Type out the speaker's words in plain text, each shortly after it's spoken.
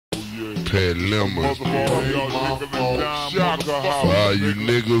Pet lemons. For all you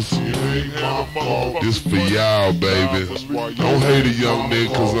niggas, this for y'all, baby. Don't hate a young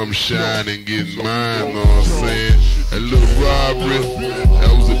nigga cause I'm shining, getting mine, know what I'm saying? That little robbery,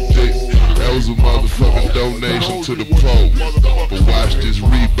 that was a motherfucking donation to the Pope. But watch this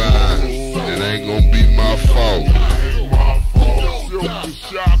rebound, it ain't gonna be my fault.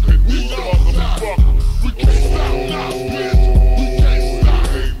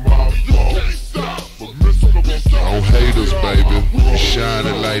 Don't hate us, baby. We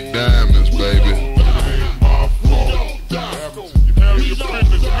shining like diamonds, baby.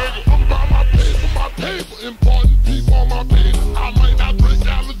 Important people on my page. I might not drink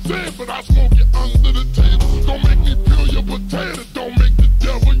out of ten, but I smoke it under the table. Don't make me peel your potato. Don't make the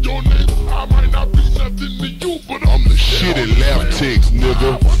devil your neighbor. I might not be nothing to you, but I'm the shit at Laftex,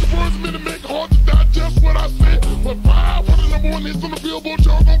 nigga. What the words mean to make it hard to digest what I said. But 500 #1 hits on the Billboard,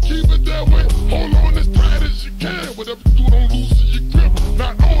 y'all gon' keep it that way. Hold on as tight as you can. Whatever you do, don't lose your grip.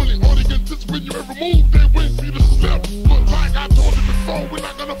 Not only anticipate you every move, they wait for you to slip. But like I told you before, we're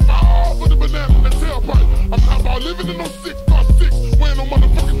not gonna fall for the banana in the tailpipe. I'm not about living in no 6x6, wearing no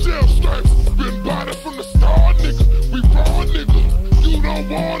motherfucking jail stripes. Been bodied from the start, nigga. We raw, nigga. You don't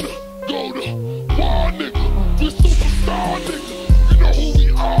wanna go to war, nigga. We superstar, nigga. You know who we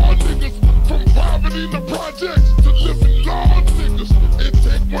are, niggas. From poverty to projects to living large, niggas. It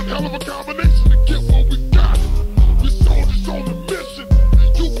take one hell of a combination to get what we got. We soldiers on the mission, and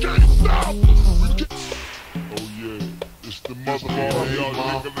you can't stop us. Oh yeah, it's the motherfucker, y'all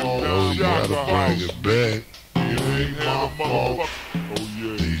nigga. Oh, you gotta bring it back. Oh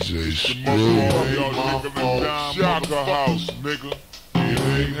yeah, DJ Shaka House, nigga.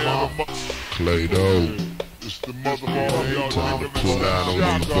 Clay-Doh. It's the motherfucker. Time to pull out on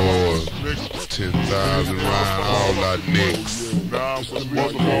them boys. 10,000 round all our nicks.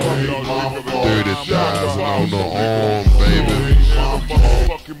 30,000 on the arm, baby.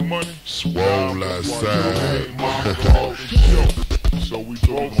 Swole outside.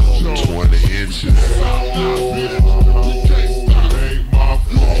 20 inches.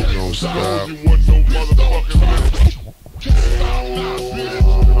 Don't stop.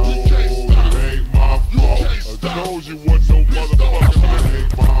 I told you what no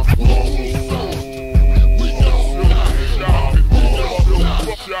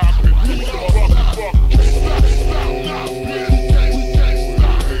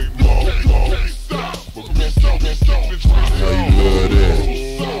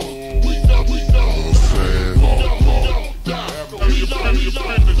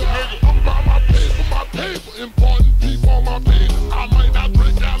important people on my page. I might not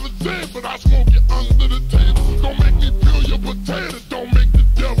drink out of 10, but I smoke it under the table. Don't make me peel your potato. Don't make the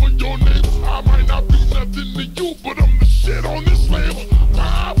devil your neighbor. I might not be nothing to you, but I'm the shit on this label.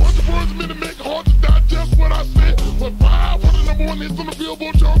 500 words meant to make it hard to digest what I said. But 500 #1 hits on the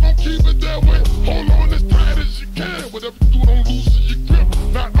Billboard, y'all gon' keep it that way. Hold on as tight as you can. Whatever you do, don't lose your grip.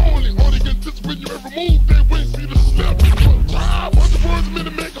 Not only anticipate you every move, they wait for you to step. But 500 words meant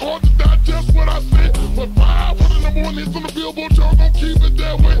to make it hard to digest what I said. But 500 #1 hits on the Billboard, y'all gon' keep it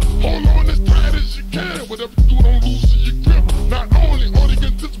that way. Hold on as tight as you can. Whatever you do, don't lose your grip. Not only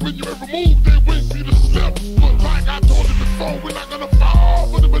anticipate you every move, they wait for you to step. But like I told you before, we're not gonna fall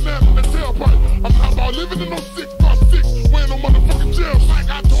for the banana in the tailpipe. I'm not about living in no 6x6, wearing no motherfucking jail. Like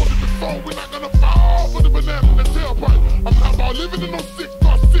I told you before, we're not gonna fall for the banana in the tailpipe. I'm not about living in no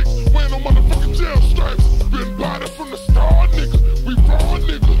 6x6, wearing no motherfucking jail stripes. Been bodied from the start, nigga. We raw,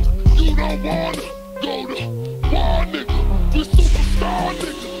 nigga. You don't wanna go to war, nigga. We superstar,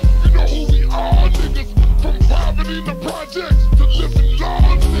 nigga. You know who we are, niggas. From poverty to projects to living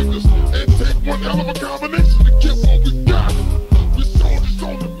large, niggas. It take one hell of a combination to get what we got. We soldiers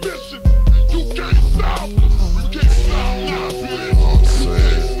on the mission, and you can't stop us. You can't stop us, bitch. I'm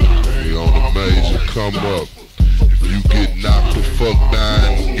saying, we on a major come up. If you get knocked the fuck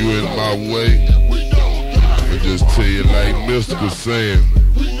down, you in my way. I just tell you like Mystikal saying,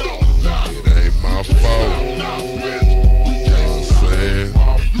 it ain't my fault. You know what I'm saying?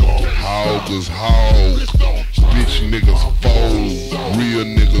 Hog is hog. Bitch niggas fold. Real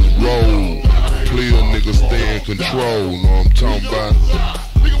niggas roll. Player niggas stay in control. Know what I'm talking about?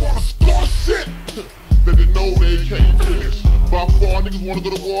 Niggas wanna start shit that they know they can't finish. By far niggas wanna go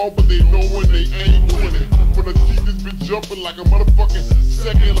to war, but they know when they ain't winning. When I see this bitch jumping like a motherfucking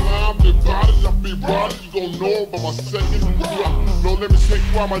second line, big body, I'm big body, you gon' know by my second drop. No, let me take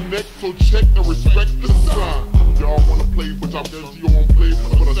around my neck, so check and respect the sign. Y'all wanna play, but I guess you won't play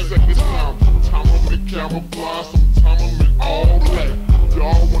for the second time. Time I'm in camouflage, sometime I'm in all black.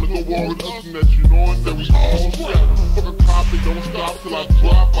 Y'all wanna go war with us and that you knowin' that we all strapped. Fuck a cop, they don't stop till I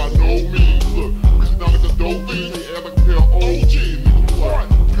drop by no means. Look, reaching down like a dope fiend, they act like a pair of OGs. Nigga, what?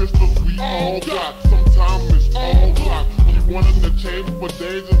 Pistols we all got, sometimes it's all clock. Keep one in the chamber for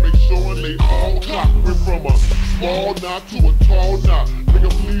days and make sure they all clock. We're from a small knot to a tall knot. Nigga,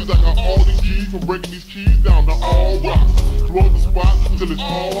 please, I got all these G's for breaking these keys down to all rocks. Blow the spot till it's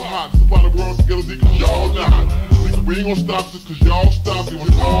all hot. Supply the world together, cause y'all not. Nigga, we ain't gonna stop this cause y'all stop it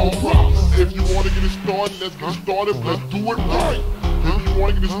with all props. If you wanna get it started, let's get it started, let's do it right. If you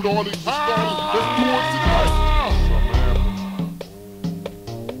wanna get it started, let's do it tonight.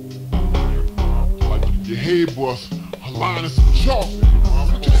 Like your head bust, a line of some chalk. We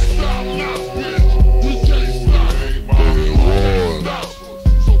can't stop now, bitch. We can't stop.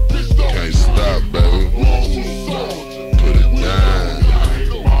 So bitch don't Can't stop, baby. Put it down.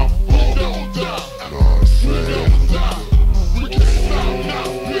 Know what I'm saying? We can't stop now,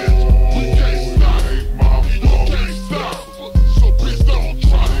 bitch. We can't stop. We can't stop. So bitch don't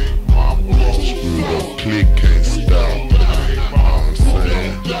try. Screwed up click, can't stop. Know what I'm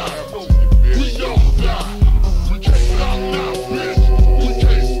saying? We don't die. We can't stop now, bitch. We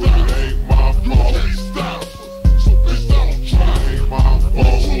can't stop. You can't stop. So bitch don't try.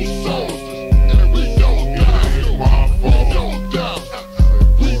 We soldiers and we don't die. We don't die.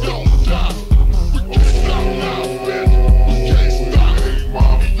 We don't die. We can't stop now, bitch. We can't stop.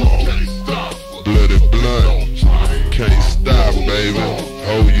 You can't stop. Bloody blunt, can't stop, baby.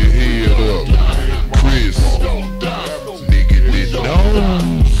 Hold your head up.